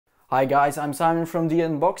Hi guys, I'm Simon from The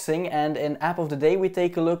Unboxing, and in App of the Day we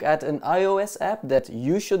take a look at an iOS app that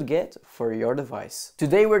you should get for your device.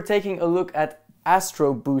 Today we're taking a look at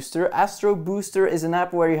ASTRO Booster. ASTRO Booster is an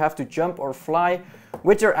app where you have to jump or fly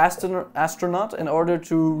with your astronaut in order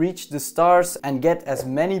to reach the stars and get as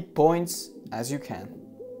many points as you can.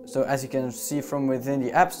 So as you can see from within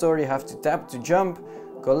the App Store, you have to tap to jump,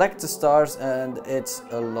 collect the stars, and it's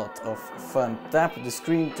a lot of fun. Tap the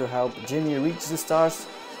screen to help Jimmy reach the stars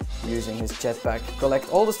using his jetpack. Collect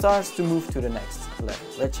all the stars to move to the next level.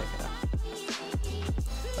 Let's check it out.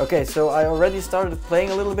 Okay, so I already started playing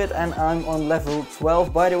a little bit and I'm on level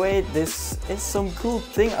 12. By the way, this is some cool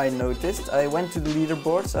thing I noticed. I went to the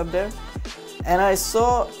leaderboards up there and I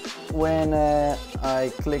saw when I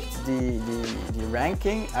clicked the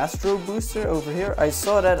ranking, Astro Booster over here, I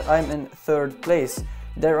saw that I'm in 3rd place.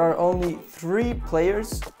 There are only 3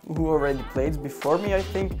 players who already played before me, I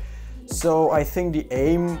think. So I think the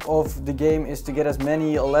aim of the game is to get as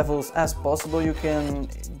many levels as possible. You can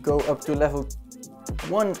go up to level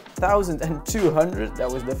 1200, that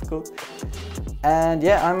was difficult. And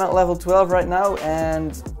yeah, I'm at level 12 right now,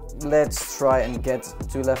 and let's try and get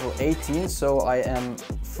to level 18. So I am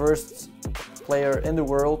first player in the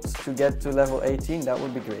world to get to level 18, that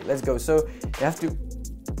would be great. Let's go. So you have to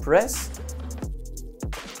press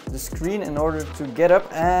the screen in order to get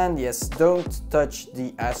up, and yes, don't touch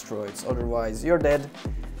the asteroids, otherwise you're dead,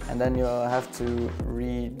 and then you'll have to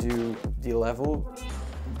redo the level.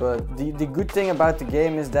 But the good thing about the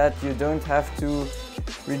game is that you don't have to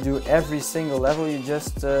redo every single level, you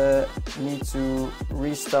just need to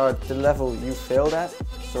restart the level you failed at.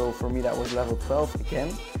 So for me that was level 12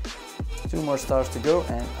 again. 2 more stars to go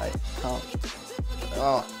and I can't.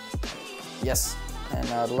 Oh, yes. And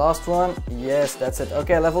now the last one, yes, that's it.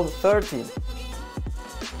 Okay, level 13.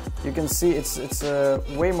 You can see it's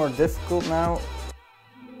way more difficult now,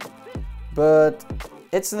 but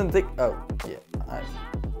it's an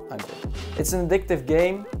It's an addictive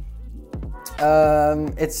game.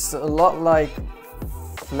 It's a lot like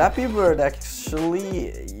Flappy Bird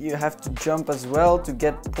actually. You have to jump as well to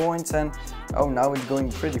get points, and oh, now it's going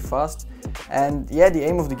pretty fast. And yeah, the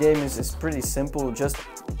aim of the game is pretty simple. Just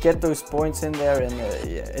get those points in there, and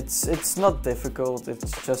yeah, it's not difficult.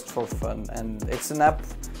 It's just for fun, and it's an app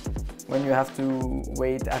when you have to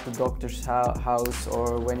wait at the doctor's house,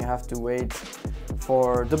 or when you have to wait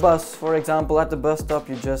for the bus, for example, at the bus stop.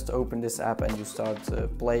 You just open this app and you start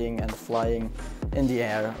playing and flying in the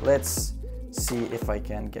air. Let's see if I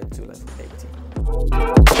can get to level 18.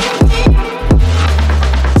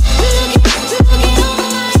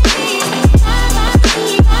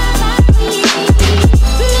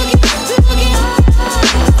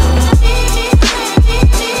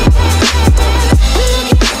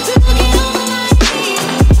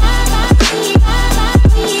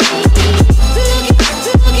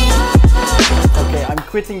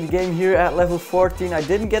 Quitting the game here at level 14. I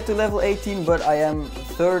didn't get to level 18, but I am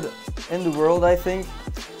 3rd in the world, I think.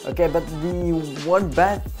 Okay, but the one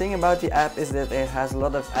bad thing about the app is that it has a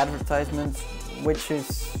lot of advertisements, which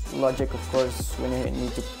is logic, of course, when you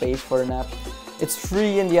need to pay for an app. It's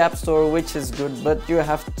free in the App Store, which is good, but you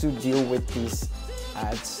have to deal with these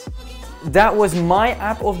ads. That was my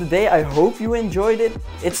app of the day. I hope you enjoyed it.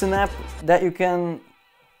 It's an app that you can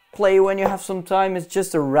play when you have some time. It's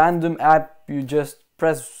just a random app. You just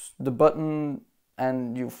press the button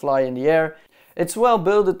and you fly in the air. It's well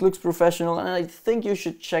built, it looks professional, and I think you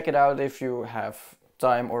should check it out if you have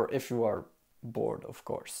time or if you are bored, of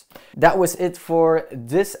course. That was it for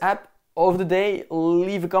this app of the day.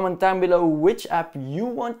 Leave a comment down below which app you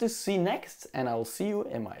want to see next, and I'll see you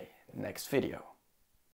in my next video.